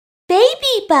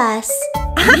BabyBus.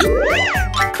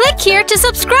 Click here to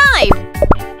subscribe.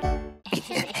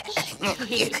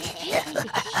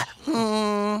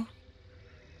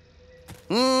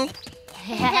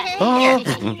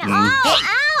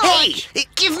 Hey,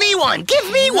 give me one!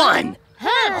 Give me one!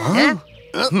 Wait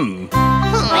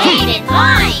in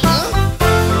line.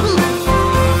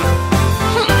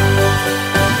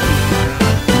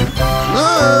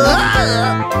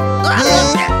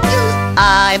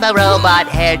 I'm a robot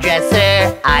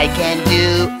hairdresser. I can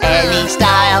do any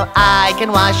style. I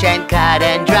can wash and cut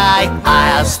and dry.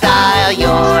 I'll style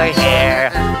your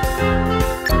hair.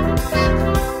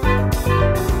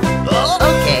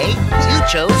 Okay, you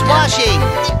chose washing.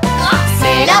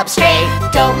 Sit up straight,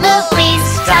 don't move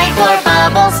please. Time for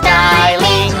bubble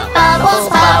styling. Bubbles,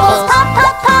 bubbles, pop,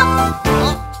 pop, pop.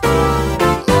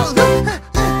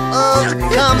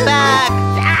 Come back.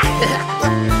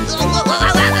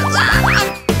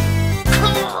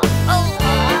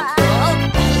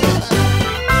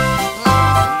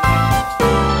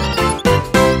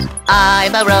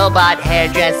 I'm a robot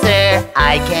hairdresser.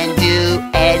 I can do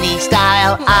any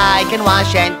style. I can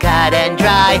wash and cut and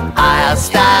dry. I'll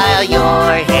style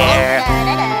your hair.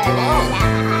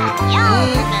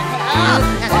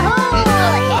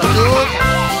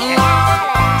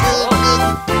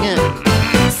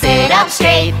 Sit up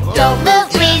straight, don't move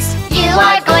please. You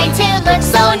are going to look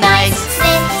so nice.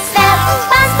 Snip, snap,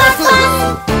 buzz, buzz,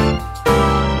 buzz.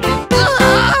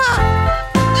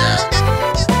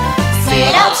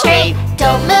 Sit up straight,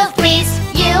 don't move please.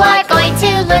 You are going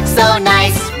to look so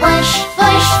nice. Whoosh,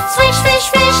 whoosh, swish, swish,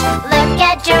 swish. Look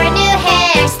at your new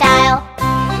hairstyle.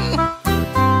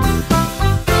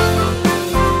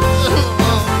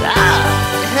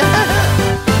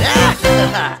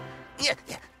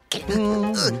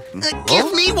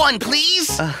 Give me one,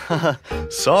 please.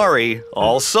 Sorry,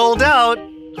 all sold out.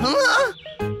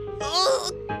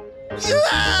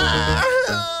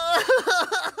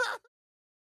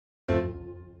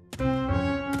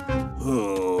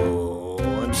 Oh,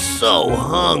 I'm so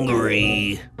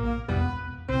hungry.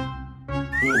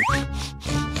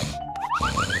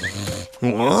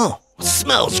 Oh,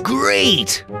 smells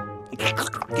great.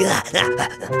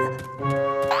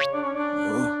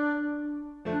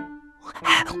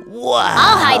 Wow.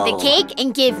 I'll hide the cake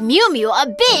and give Mew Mew a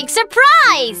big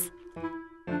surprise.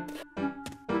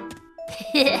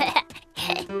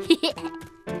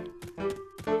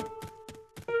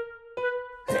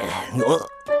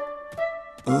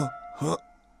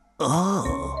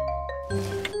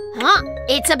 Huh?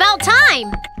 It's about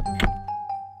time.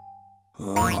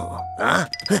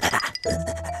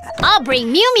 I'll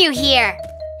bring Mew Mew here.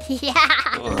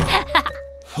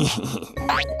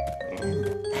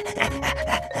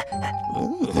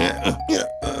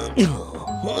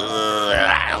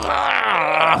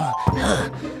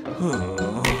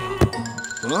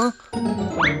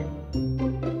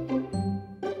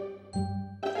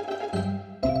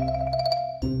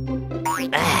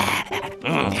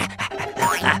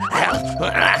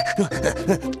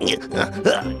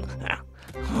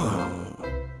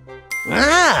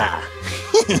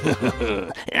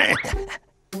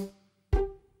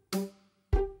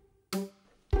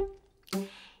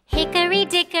 Hickory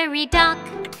dickory dock,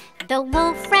 the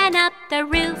wolf ran up the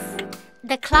roof.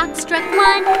 The clock struck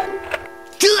one.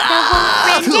 The wolf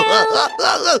ran down.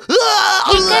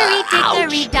 Hickory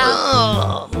dickory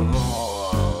dock.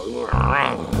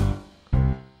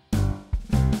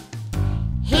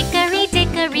 Hickory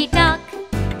dickory dock,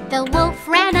 the wolf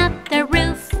ran up the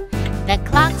roof. The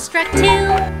clock struck two.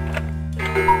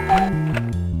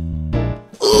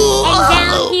 And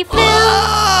down he flew.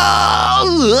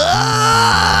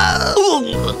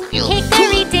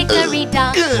 Hickory dickory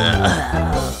dock.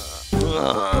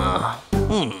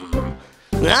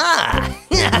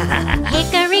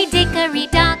 Hickory dickory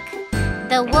dock,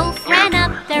 the wolf ran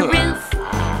up the roof.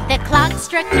 The clock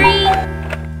struck three.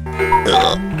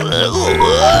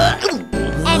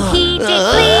 And he did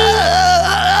flee.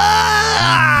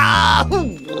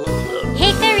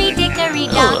 Hickory dickory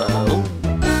dock.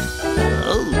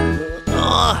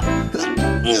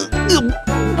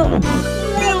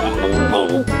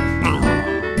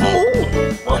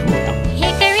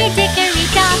 Hickory dickory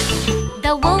dock,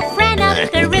 the wolf ran up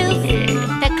the roof.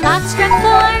 The clock struck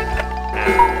four.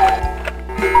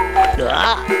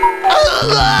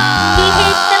 He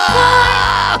hit the floor.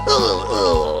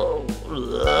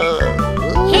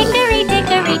 Hickory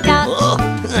dickory dock.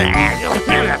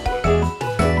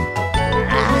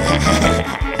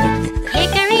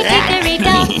 Hickory dickory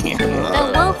dock, the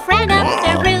wolf ran up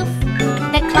the roof.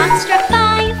 The clock struck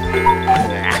five.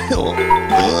 The wolf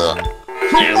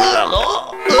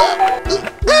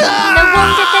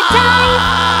did the dive.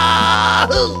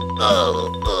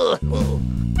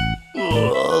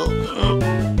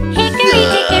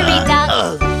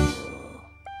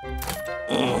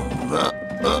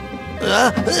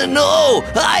 No,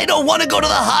 I don't want to go to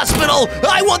the hospital.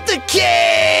 I want the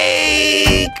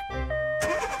cake!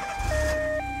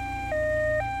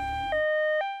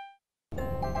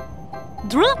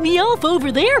 Drop me off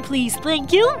over there, please,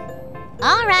 thank you.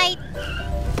 All right.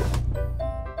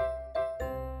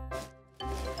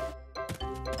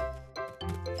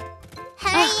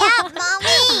 Hurry up,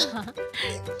 Mommy!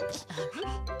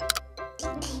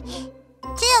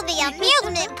 To the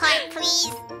amusement park,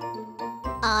 please.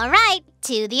 All right,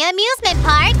 to the amusement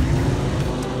park.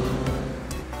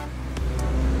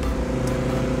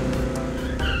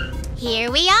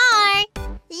 Here we are.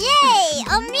 Yay,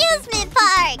 amusement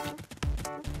park!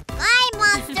 Bye,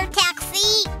 monster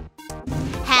taxi.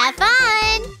 Have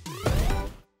fun.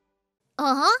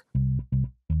 Uh-huh.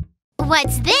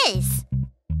 What's this?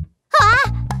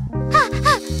 Huh?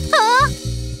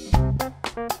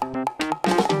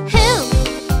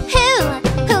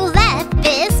 Who left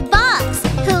this box?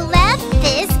 Who left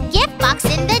this gift box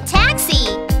in the taxi?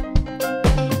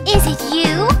 Is it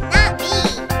you? Not me.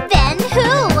 Then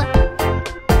who?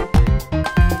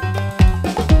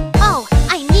 Oh,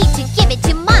 I need to give it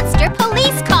to Monster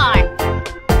Police Car.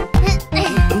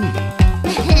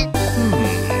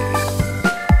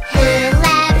 Who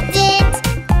left it?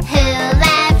 Who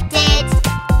left it?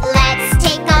 Let's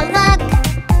take a look.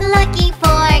 Looking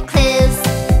for clues.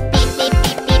 Beep, beep,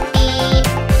 beep, beep, beep.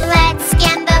 Let's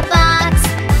scan the box.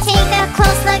 Take a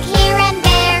close look here and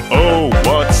there. Oh,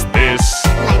 what's this?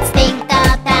 Let's think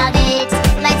about it.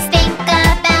 Let's think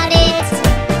about it.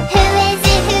 Who is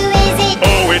it? Who is it?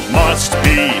 Oh, it must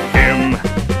be him.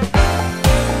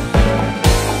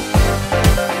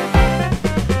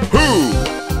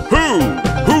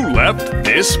 Who left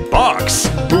this box?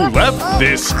 Who left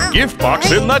this gift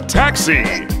box in the taxi?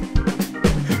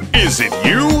 Is it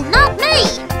you? Not me.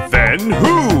 Then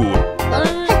who?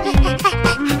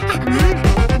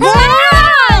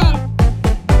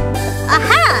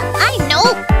 Aha! I know.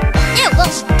 It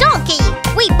was Donkey.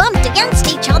 We bumped against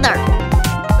each other.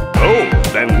 Oh,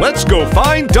 then let's go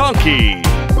find Donkey.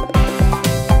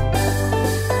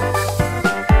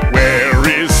 Where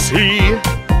is he?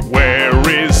 Where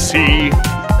is he?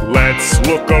 Let's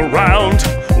look around,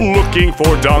 looking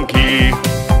for Donkey.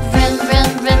 Vroom, vroom,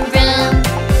 vroom, vroom.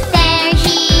 There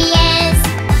he is.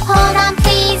 Hold on,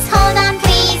 please. Hold on,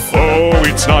 please. Oh,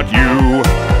 it's not you.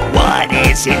 What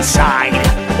is inside?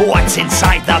 What's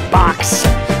inside the box?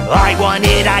 I want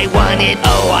it,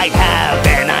 oh, I have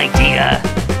an idea.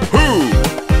 Who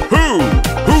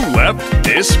left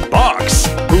this box?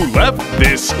 Who left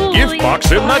this gift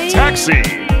box in the taxi?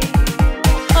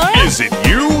 Is it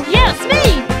you? Yes,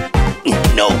 me.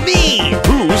 No, me!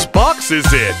 Whose box is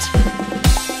it?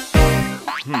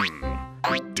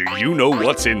 Do you know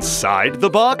what's inside the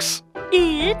box?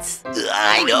 It's...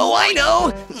 I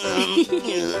know.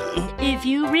 If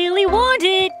you really want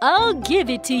it, I'll give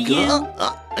it to you.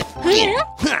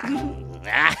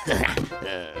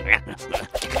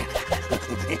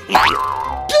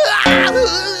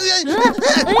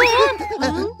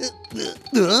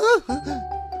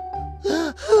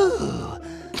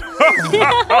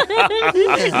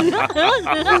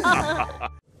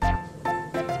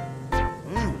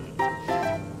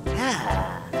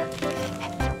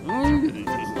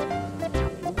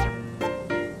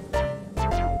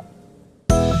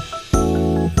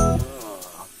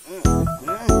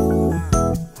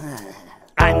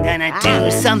 I'm gonna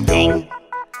do something.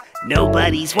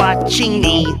 Nobody's watching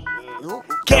me.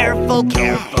 Careful,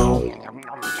 careful.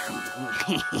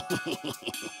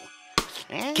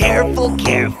 Careful,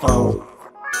 careful.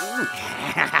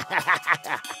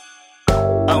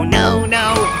 Oh no,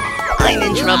 no, I'm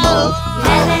in trouble.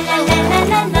 La la la la la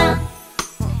la la.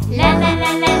 La la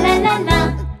la la la la la.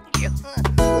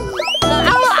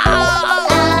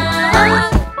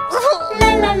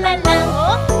 La la la la.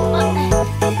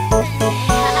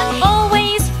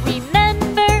 Always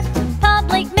remember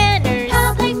public manners.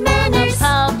 Public manners.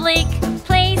 Public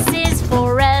places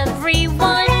for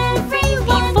everyone.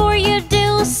 Before you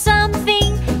do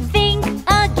something, think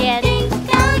again.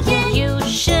 You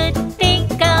should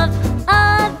think of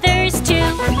others too.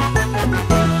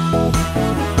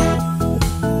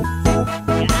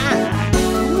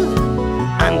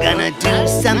 I'm gonna do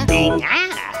something.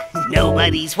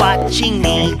 Nobody's watching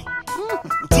me.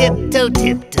 Tiptoe,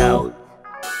 tiptoe.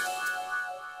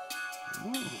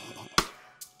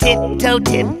 Tiptoe,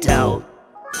 tiptoe.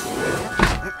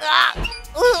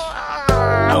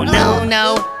 Oh no,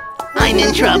 no, I'm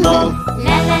in trouble.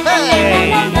 La la la la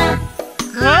la la.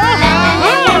 La la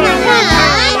la la la la.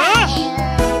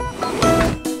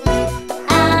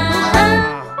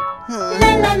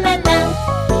 La la la la.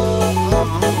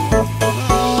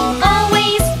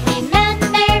 Always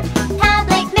remember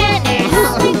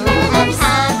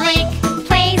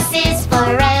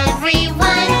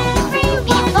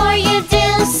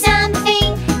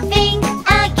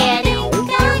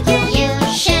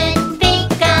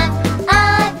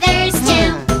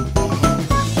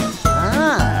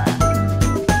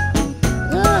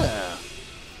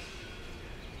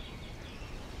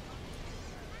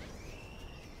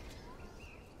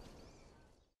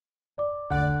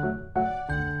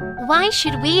Why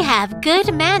should we have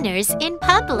good manners in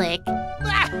public?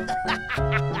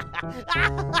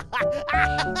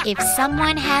 If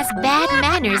someone has bad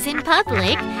manners in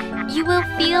public, you will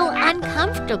feel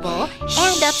uncomfortable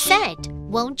and upset,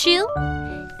 won't you?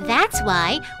 That's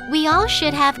why we all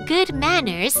should have good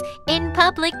manners in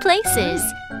public places.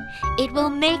 It will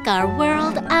make our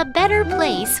world a better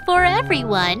place for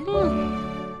everyone.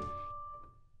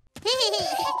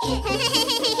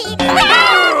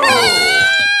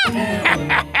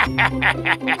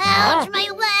 Ouch, my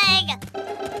leg!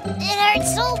 It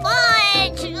hurts so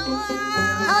much!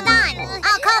 Hold on,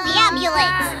 I'll call the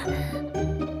ambulance.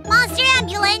 Monster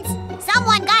ambulance!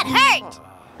 Someone got hurt!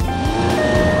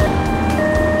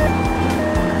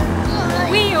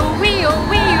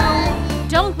 Wee-oo.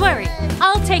 Don't worry,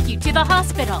 I'll take you to the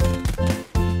hospital.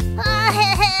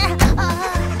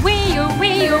 Wee-oo.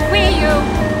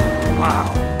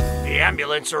 Wow, the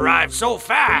ambulance arrived so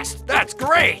fast. That's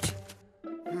great.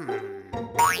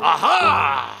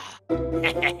 Aha!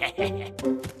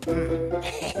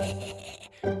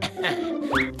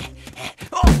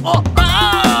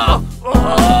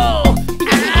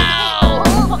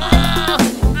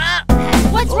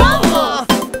 What's wrong, Wolf?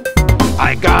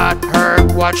 I got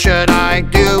hurt. What should I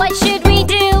do? What should we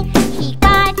do? He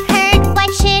got hurt,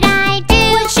 what should I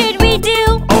do? What should we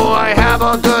do? Oh, I have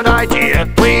a good idea.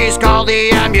 Please call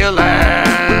the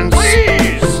ambulance.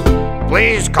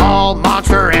 Please call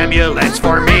Monster Ambulance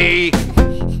for me.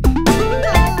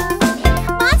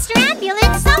 Monster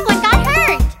ambulance, someone got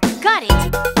hurt! Got it.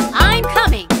 I'm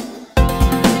coming.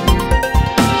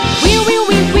 Wee-woo.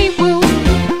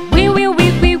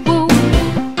 Wee-woo.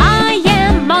 I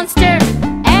am Monster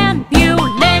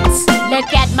Ambulance.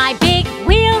 Look at my big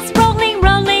wheels rolling.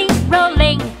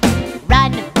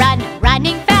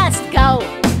 Running fast. Go.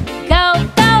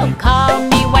 Call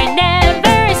me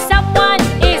whenever someone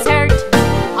is hurt.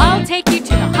 I'll take you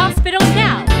to the hospital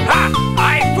now. Ha!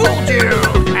 I fooled you!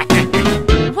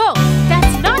 Whoa,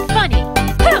 that's not funny.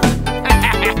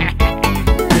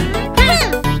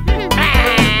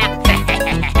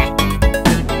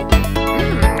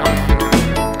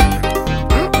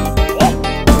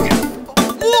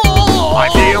 I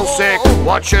feel sick,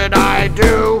 what should I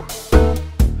do?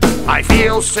 I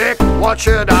feel sick, what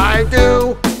should I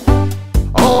do?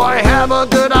 Oh, I have a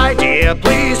good idea.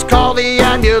 Please call the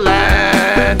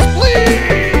ambulance.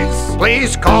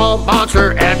 Please call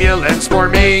Monster Ambulance for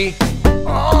me. Monster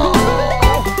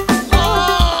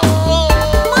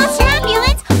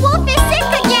ambulance, Wolf is sick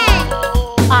again!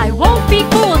 I won't be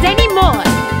fooled anymore.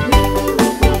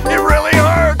 It really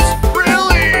hurts.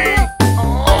 Really?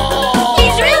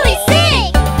 He's really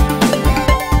sick!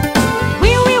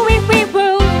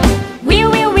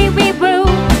 Wee-woo.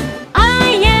 I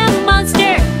am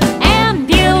Monster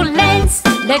Ambulance.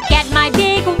 Look at my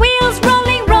big wheels rolling.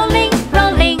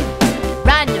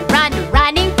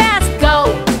 Running fast.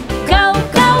 Go.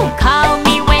 Call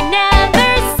me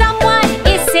whenever someone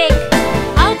is sick.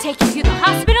 I'll take you to the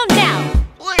hospital now.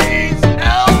 Please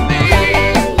help me.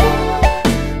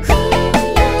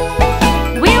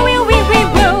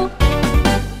 Wee-woo.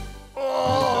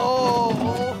 Oh,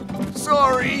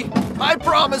 sorry. I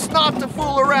promise not to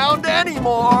fool around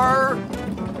anymore.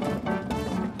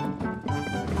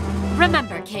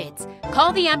 Remember, kids,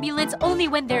 call the ambulance only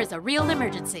when there's a real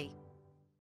emergency.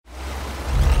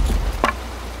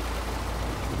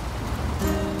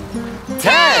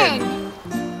 10.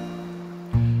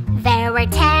 There were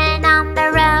 10 on the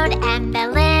road, and the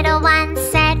little one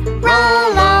said,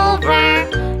 roll over.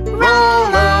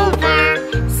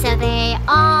 So they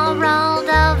all rolled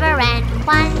over, and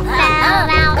one fell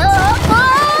out.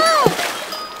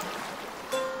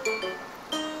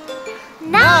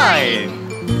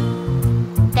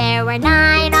 9. There were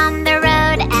 9 on the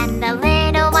road, and the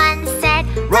little one said,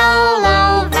 roll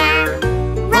over.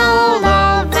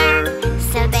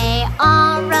 So they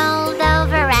all rolled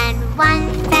over, and one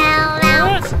fell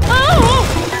out.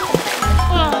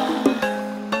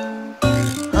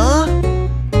 Huh?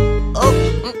 Oh.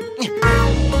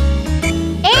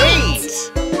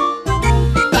 8.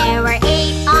 There were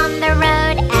 8 on the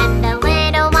road, and the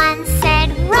little one said,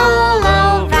 roll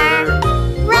over.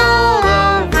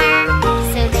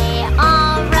 So they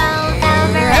all rolled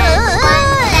over, and one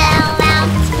fell out.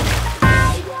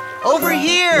 Over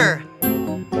here!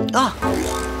 Oh.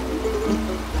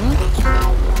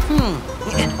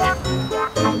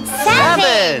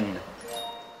 7!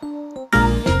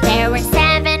 There were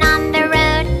 7 on the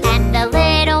road, and the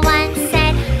little one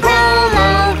said, roll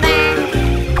over.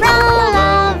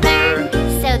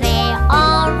 So they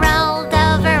all rolled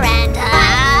over, and one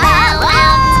fell out.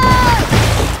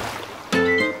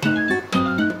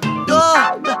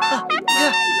 Oh.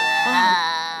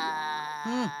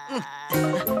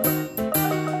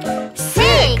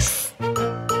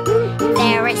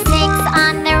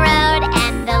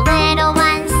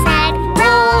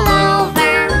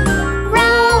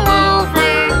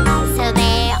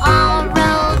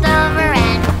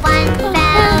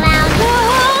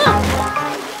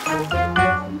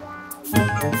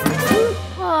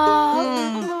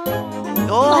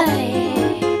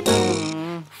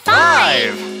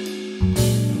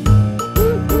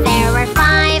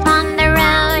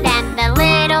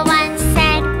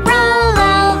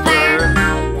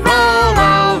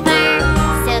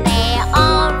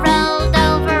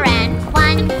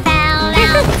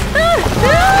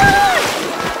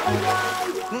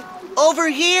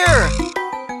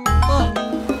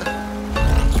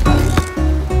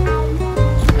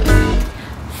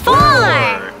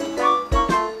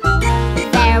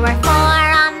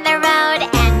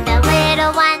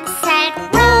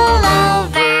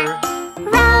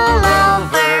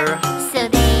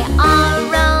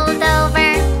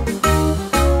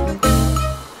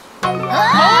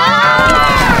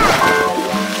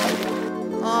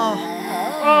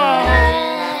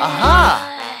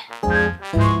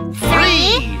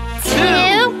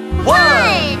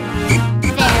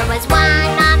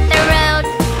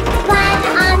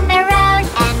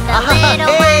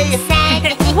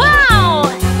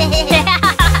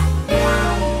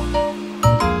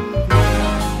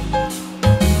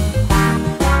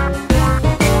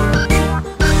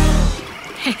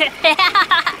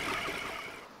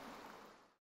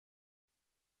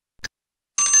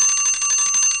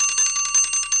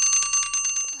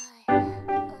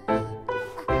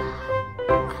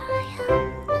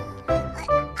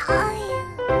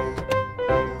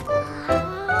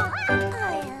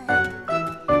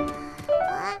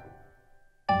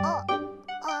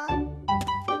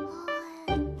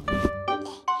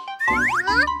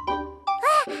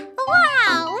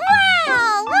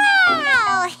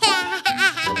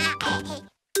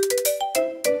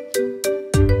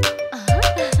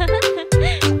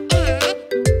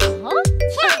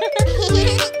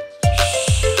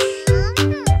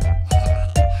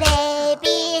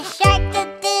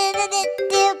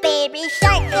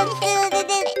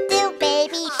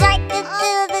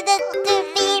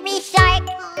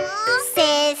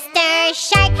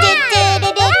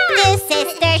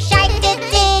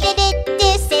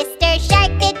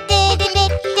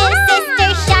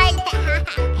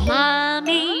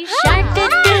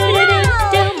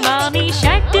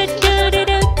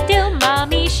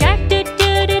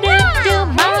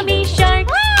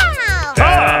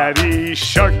 Daddy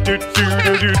shark,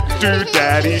 do-do-do-do-do.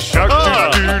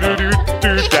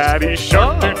 Daddy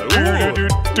shark,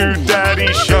 do-do-do-do-do.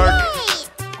 Daddy shark.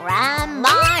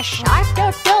 Grandma shark,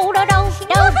 do-do-do-do-do.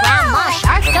 Grandma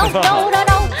shark,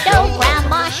 do-do-do-do-do.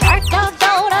 Grandma shark,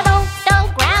 do-do-do-do-do.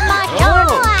 Grandma shark.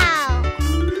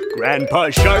 Grandpa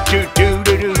shark,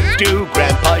 do-do-do-do-do.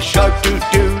 Grandpa shark,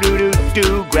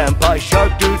 do-do-do-do-do. Grandpa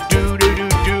shark,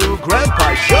 do-do-do-do-do.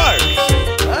 Grandpa shark.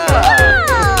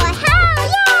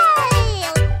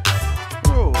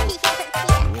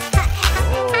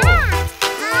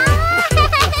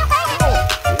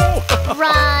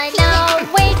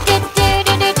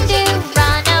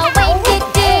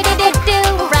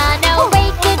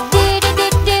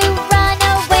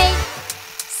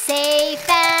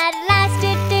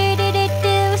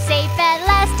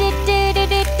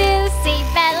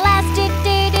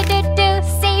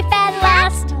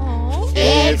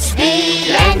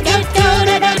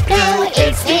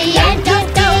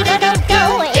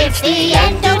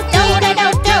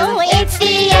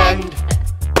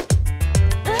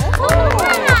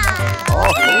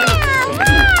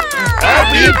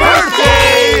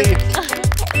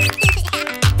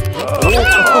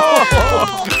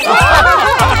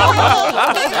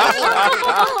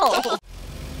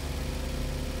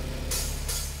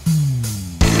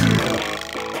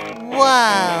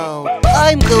 Wow,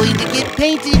 I'm going to get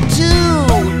painted too.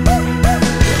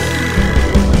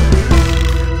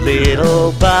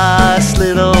 Little bus,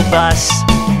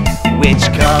 which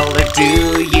color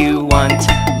do you want?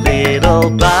 Little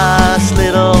bus,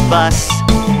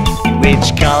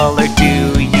 which color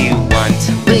do you want?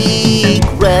 Pink,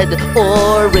 red,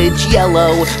 orange,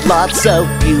 yellow, lots of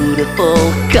beautiful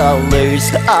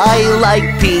colors. I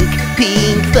like pink,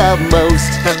 pink the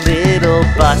most. The little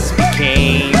bus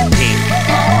became pink.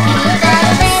 The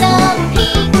little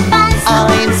pink bus.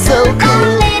 I'm so cool. The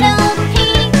little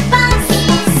pink bus.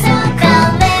 He's so cool.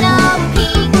 The little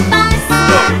pink bus.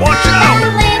 Watch out! The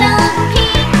little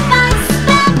pink bus.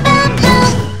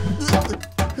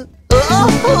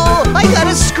 Oh, I got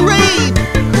a scrape.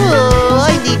 Oh, I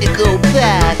need to go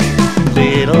back.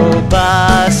 Little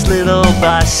bus,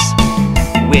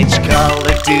 which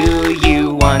color do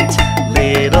you want?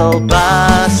 Little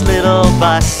bus,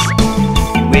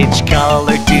 which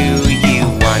color do you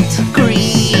want?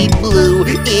 Green, blue,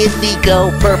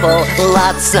 indigo, purple,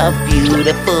 lots of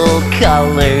beautiful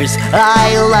colors.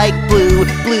 I like blue,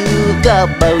 blue the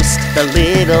most. The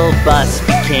little bus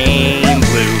became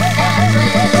blue.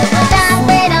 The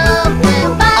little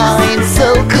blue bus. I'm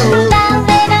so cool. The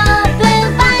little blue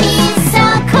bus. He's so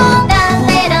cool. The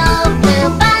little blue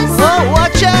bus. Oh,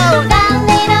 watch out! The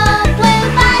little blue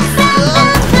bus.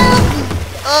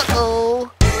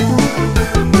 Uh-oh.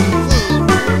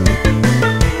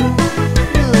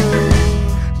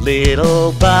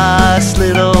 Little bus,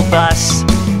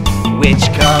 which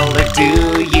color do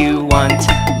you want?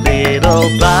 Little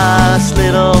bus,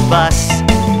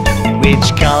 which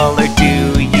color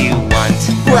do you want?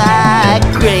 Black,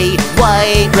 gray,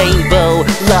 white, rainbow,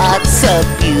 lots of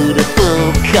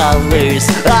beautiful colors.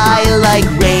 I like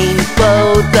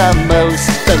rainbow the most.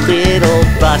 The little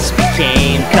bus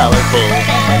became colorful.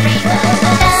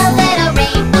 The little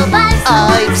rainbow bus.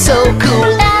 I'm so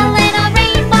cool. The little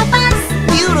rainbow bus.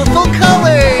 Beautiful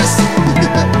colors.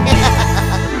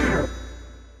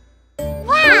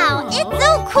 Wow, it's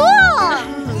so cool.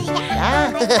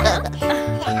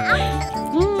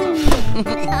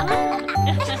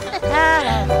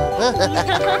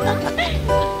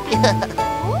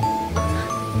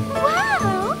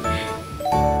 Wow.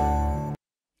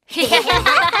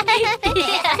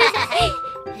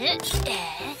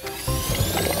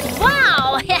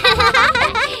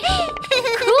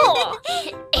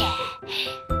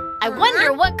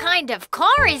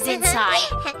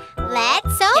 inside?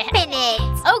 Let's open it.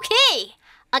 Okay.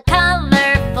 A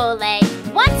colorful egg.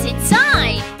 What's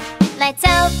inside? Let's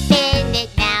open it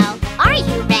now. Are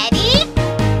you ready?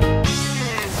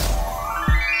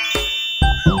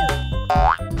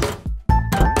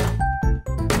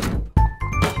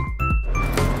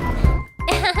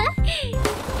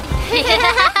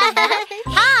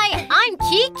 Hi, I'm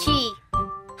Kiki.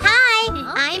 Hi,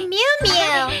 I'm Mew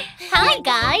Mew. Hi,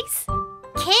 guys.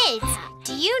 Kids,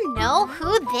 do you know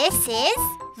who this is?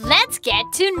 Let's get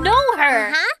to know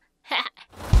her.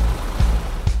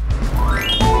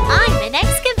 I'm an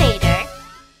excavator.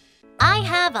 I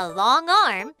have a long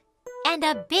arm and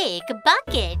a big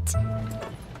bucket,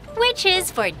 which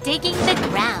is for digging the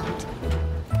ground.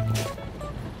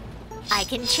 I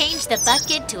can change the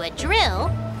bucket to a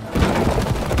drill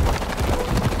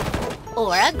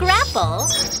or a grapple.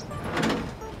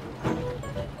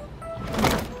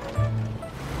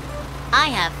 I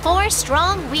have 4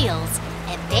 strong wheels,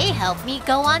 and they help me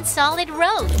go on solid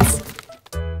roads.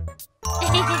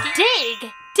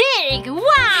 Dig! Dig!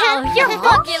 Wow! Your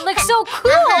bucket looks so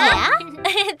cool! Yeah?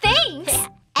 Thanks.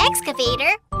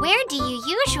 Excavator, where do you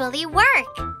usually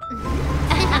work?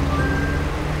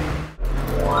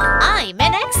 I'm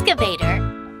an excavator.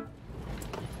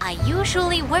 I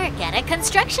usually work at a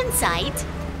construction site.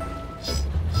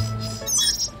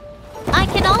 I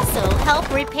can also help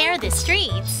repair the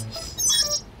streets.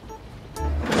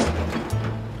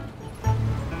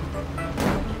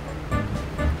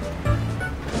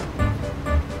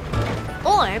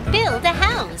 Or build a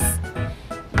house.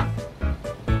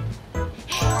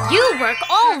 You work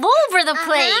all over the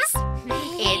place!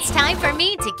 It's time for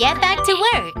me to get back to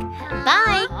work.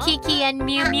 Bye, Kiki and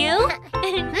Mew Mew.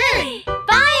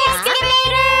 Bye,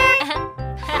 excavator!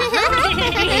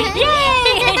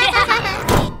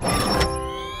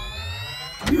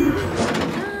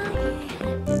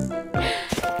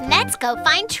 Let's go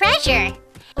find treasure.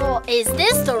 Oh, is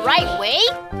this the right way?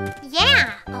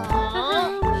 Yeah.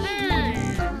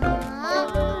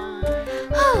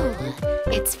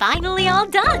 It's finally all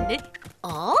done.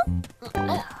 Oh?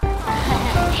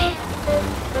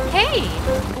 Hey,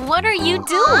 what are you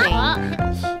doing?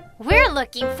 We're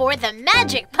looking for the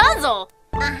magic puzzle.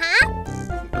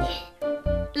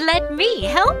 Let me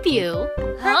help you.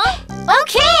 Huh?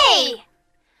 Okay.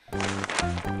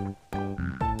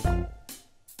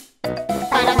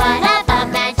 Ba-da-ba-da-ba,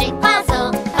 magic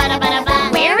puzzle. Ba-da-ba-da-ba.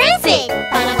 Where is it?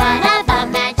 Ba-da-ba-da-ba,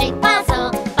 magic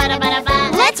puzzle.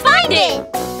 Ba-da-ba-da-ba. Let's find it.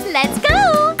 Let's go.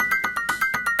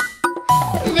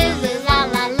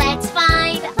 Lulu-la-la, let's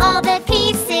find all the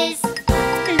pieces.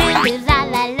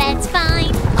 Lulu-la-la, let's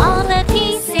find all the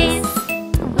pieces.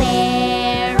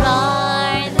 Where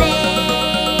are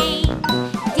they?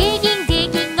 Digging,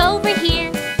 digging over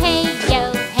here. Hey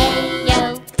yo, hey yo.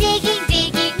 Digging,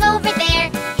 digging over there.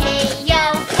 Hey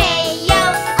yo, hey yo.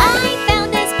 I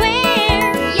found a square.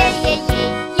 Yay, yay, yay,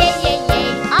 yay, yay, yay.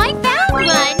 I found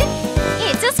one.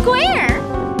 It's a square.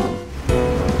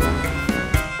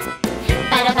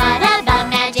 Ba-da-ba-da-ba,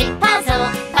 magic puzzle.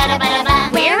 Ba-da-ba-da-ba.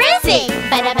 Where is it?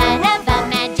 Ba-da-ba-da-ba,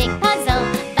 magic puzzle.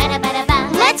 Ba-da-ba-da-ba.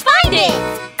 Let's find it.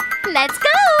 Let's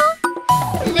go.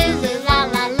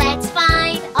 Lulu-la-la, let's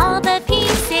find all the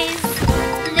pieces.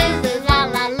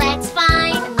 Lulu-la-la, let's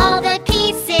find all the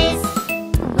pieces.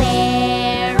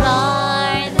 Where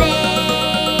are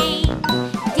they?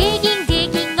 Digging,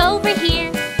 digging over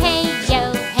here. Hey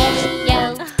yo, hey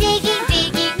yo. Digging,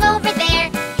 digging over there.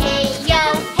 Hey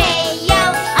yo, hey yo.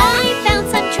 I found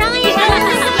some triangles.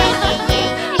 Yay, yay,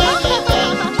 yay, yay, yay, yay.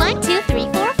 1, 2, 3,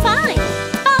 4, 5.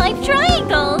 5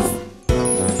 triangles.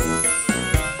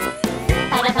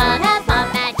 Ba-da-ba-da-ba,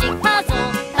 magic puzzle.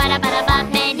 Ba-da-ba-da-ba,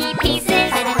 many pieces.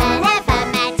 Ba-da-ba-da-ba,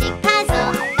 magic puzzle.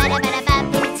 Ba-da-ba-da-ba,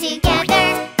 put together.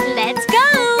 Let's go.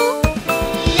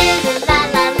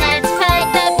 Lulu-la-la, let's put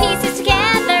the pieces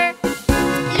together.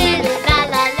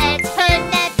 Lulu-la-la, let's put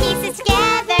the pieces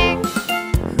together.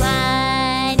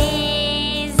 What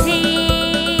is it?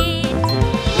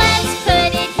 Let's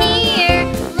put it here.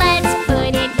 Let's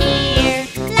put it here.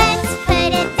 Let's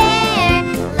put it there.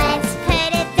 Let's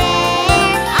put it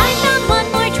there. I found one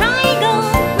more triangle.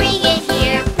 Bring it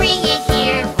here. Bring it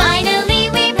here. Finally,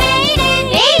 we made it.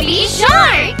 Baby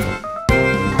shark.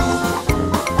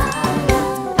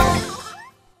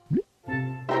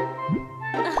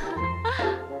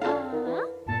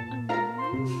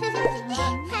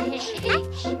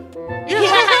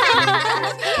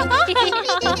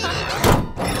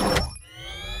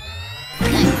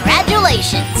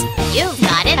 Congratulations! You've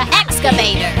got an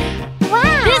excavator.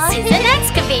 Wow. This is an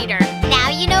excavator. Now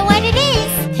you know what it is.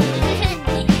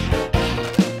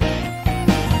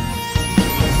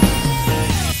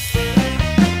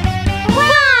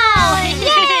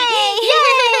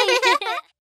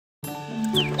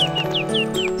 What's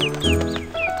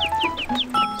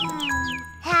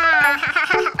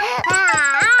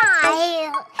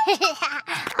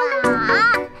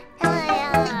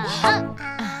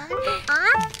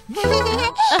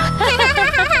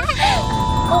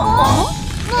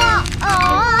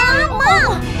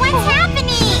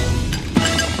happening?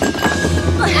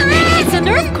 It's an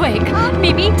earthquake.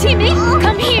 Mimi, Timmy,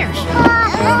 come here.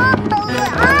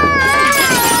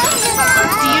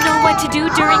 Do you know what to do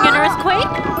during an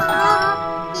earthquake?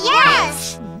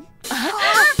 Yes.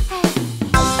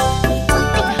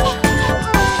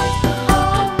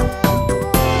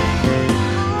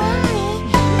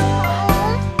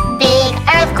 Big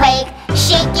earthquake,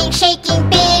 shaking, shaking,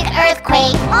 big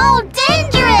earthquake. Oh,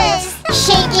 dangerous.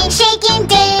 Shaking, shaking,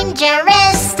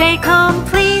 dangerous. Stay calm,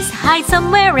 please. Hide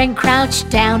somewhere and crouch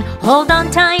down. Hold on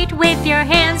tight with your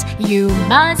hands. You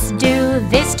must do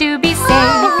this to be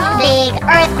safe. Big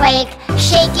earthquake,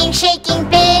 shaking, shaking,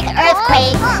 big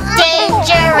earthquake.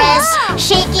 Dangerous,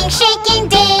 shaking, shaking,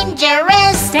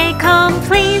 dangerous. Stay calm,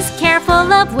 please.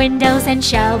 Careful of windows and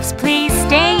shelves. Please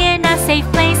stay in a safe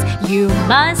place. You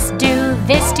must do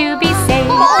this to be safe.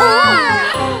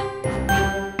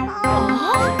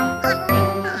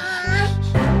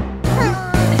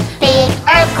 Big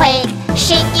earthquake,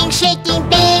 shaking, shaking,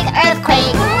 big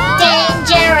earthquake.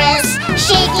 Dangerous,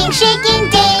 shaking, shaking,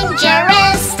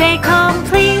 dangerous. Stay calm,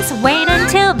 please. Wait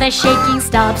until the shaking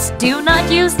stops. Do not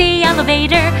use the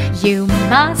elevator. You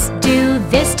must do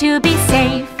this to be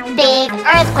safe. Big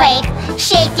earthquake,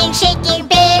 shaking, shaking,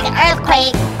 big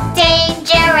earthquake.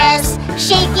 Dangerous,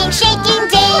 shaking, shaking,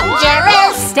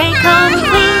 dangerous. Stay calm,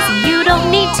 please. You don't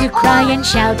need to cry and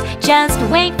shout. Just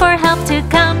wait for help to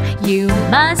come. You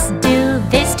must do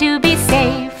this to be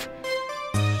safe.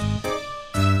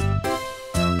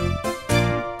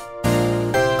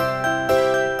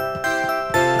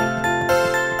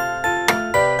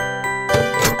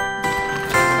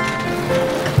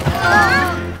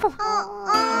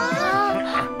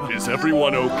 Is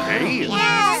everyone okay?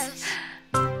 Yes.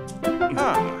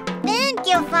 Thank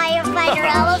you, firefighter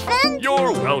elephant.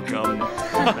 You're welcome.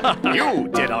 You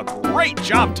did a great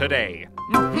job today.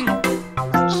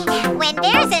 When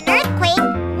there's an earthquake,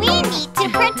 we need to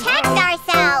protect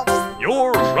ourselves.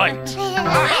 You're right.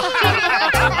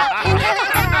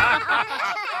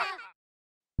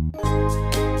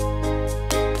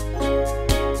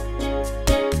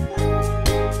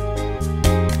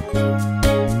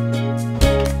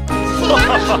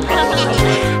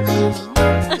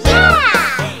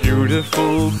 Yeah!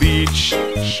 Beautiful beach,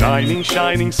 shining,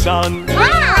 shining sun.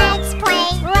 Let's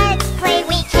play,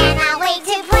 we cannot wait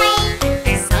to play.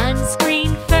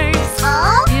 Sunscreen first.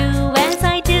 Oh? Do as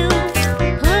I do.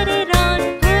 Put it on,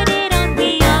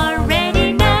 we are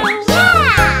ready now.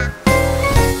 Yeah!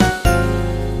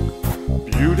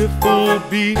 Beautiful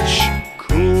beach,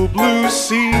 cool blue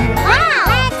sea.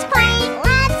 Let's play,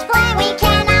 we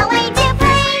cannot wait to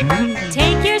play.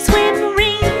 Take your swim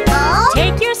ring. Oh?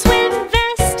 Take your swim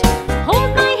vest.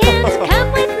 Hold my hand,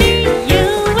 come with me. You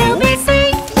will be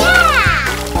safe. Yeah!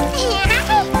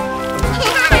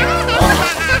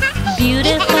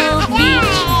 Beautiful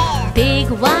beach, big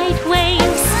white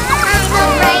waves.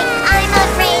 I'm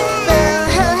afraid,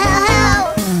 boo-hoo-hoo-hoo.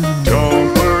 Don't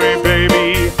worry, baby,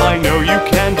 I know you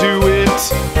can do it.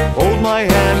 Hold my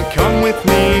hand, come with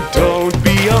me, don't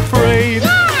be afraid.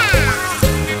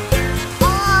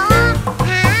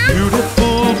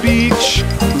 Beautiful beach,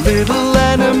 little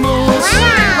animals.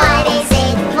 What is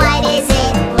it?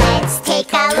 Let's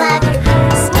take a look.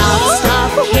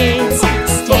 Stop, kids.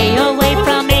 Stay away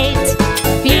from it.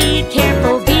 Be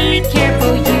careful,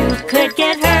 you could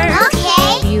get hurt.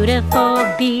 Okay. Beautiful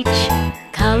beach,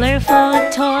 colorful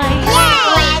toys.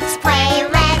 Let's play,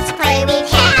 we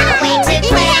cannot wait to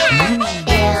play.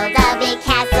 Build a big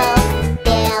castle,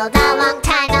 build a long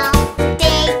tunnel.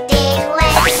 Dig,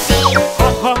 let's dig.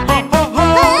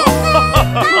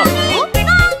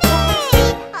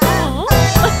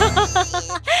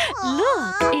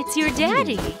 Look, it's your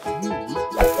daddy.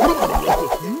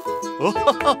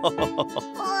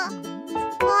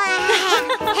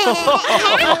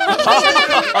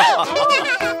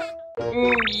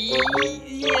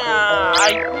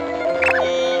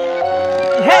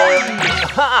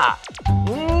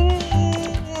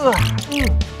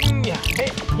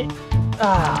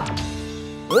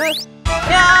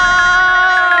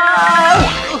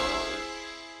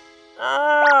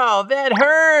 Oh, that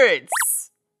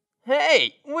hurts!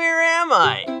 Hey, where am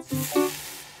I?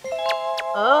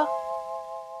 Oh!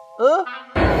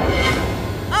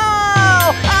 Ow!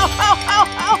 Ow!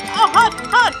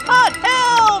 Hot!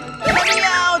 Help! Let me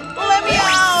out!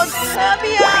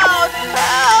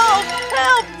 Help!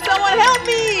 Help! Someone help me!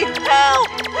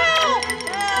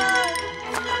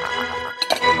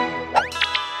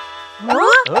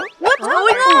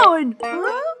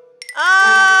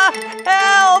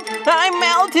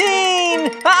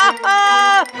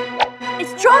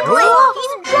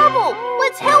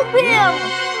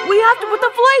 have to put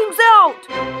the flames out!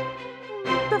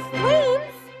 The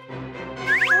flames?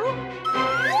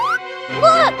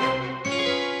 Look!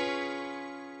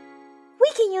 We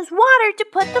can use water to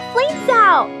put the flames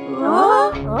out.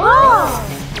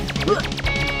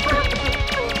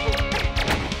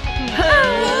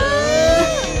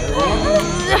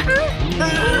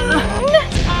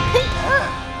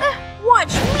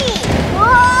 Watch me!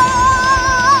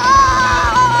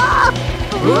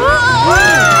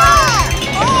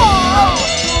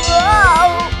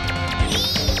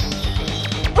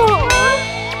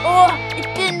 It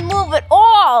didn't move at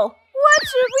all. What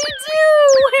should we do?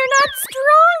 We're not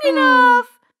strong enough.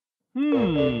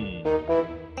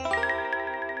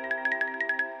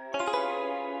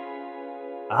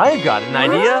 I've got an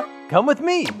idea. Come with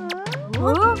me.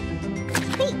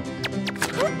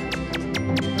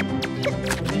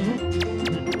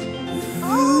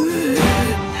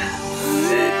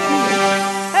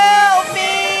 Help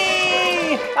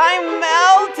me! I'm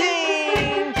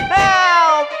melting!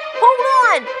 Help! Hold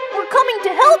on! We're coming to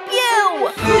help you!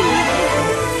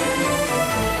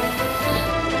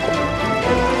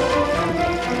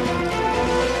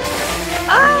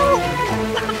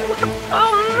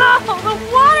 Oh no! The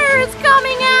water is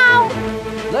coming out!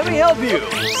 Let me help you.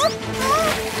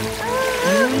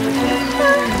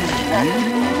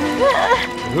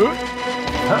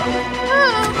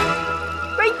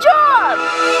 Great job!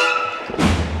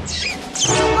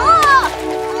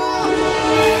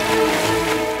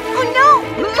 Oh no!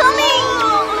 We're coming!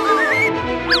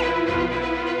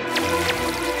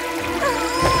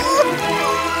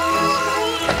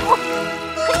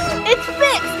 It's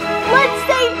fixed! Let's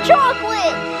save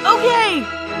chocolate! Okay!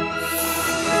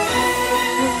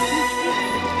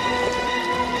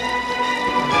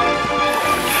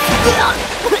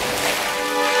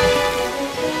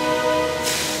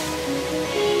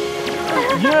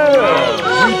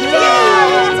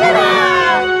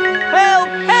 Help! Help!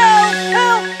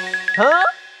 Help!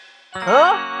 Huh?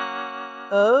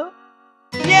 Huh?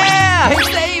 Yeah!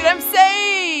 I'm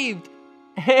saved!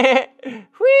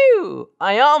 Whew!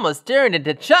 I almost turned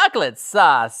into chocolate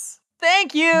sauce.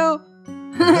 Thank you!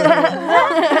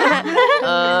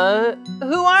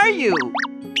 Who are you?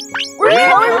 We're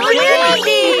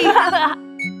Candy!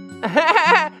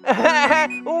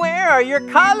 Where are your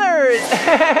colors?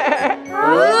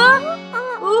 Huh?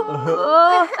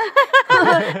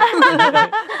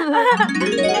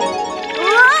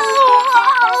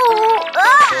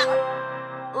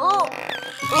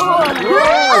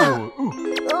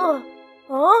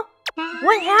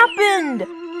 What happened?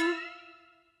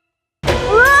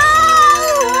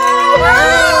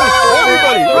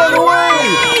 Everybody, run away!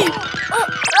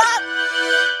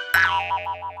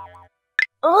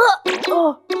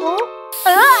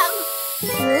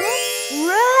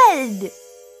 Red!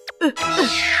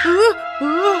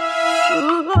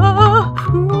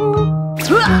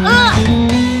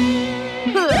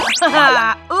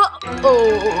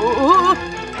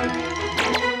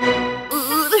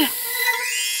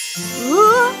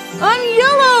 I'm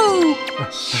yellow!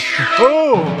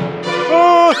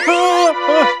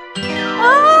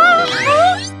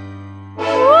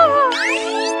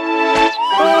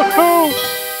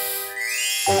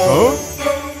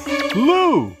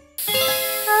 Blue.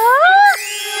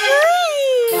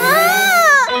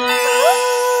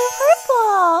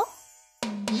 Purple!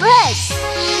 Red!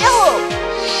 Yellow!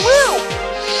 Blue!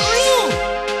 Green!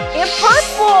 And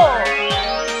purple!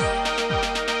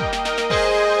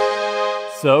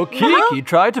 So Kiki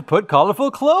tried to put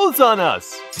colorful clothes on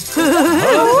us.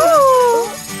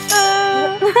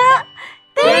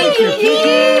 Thank you,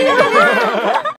 Kiki!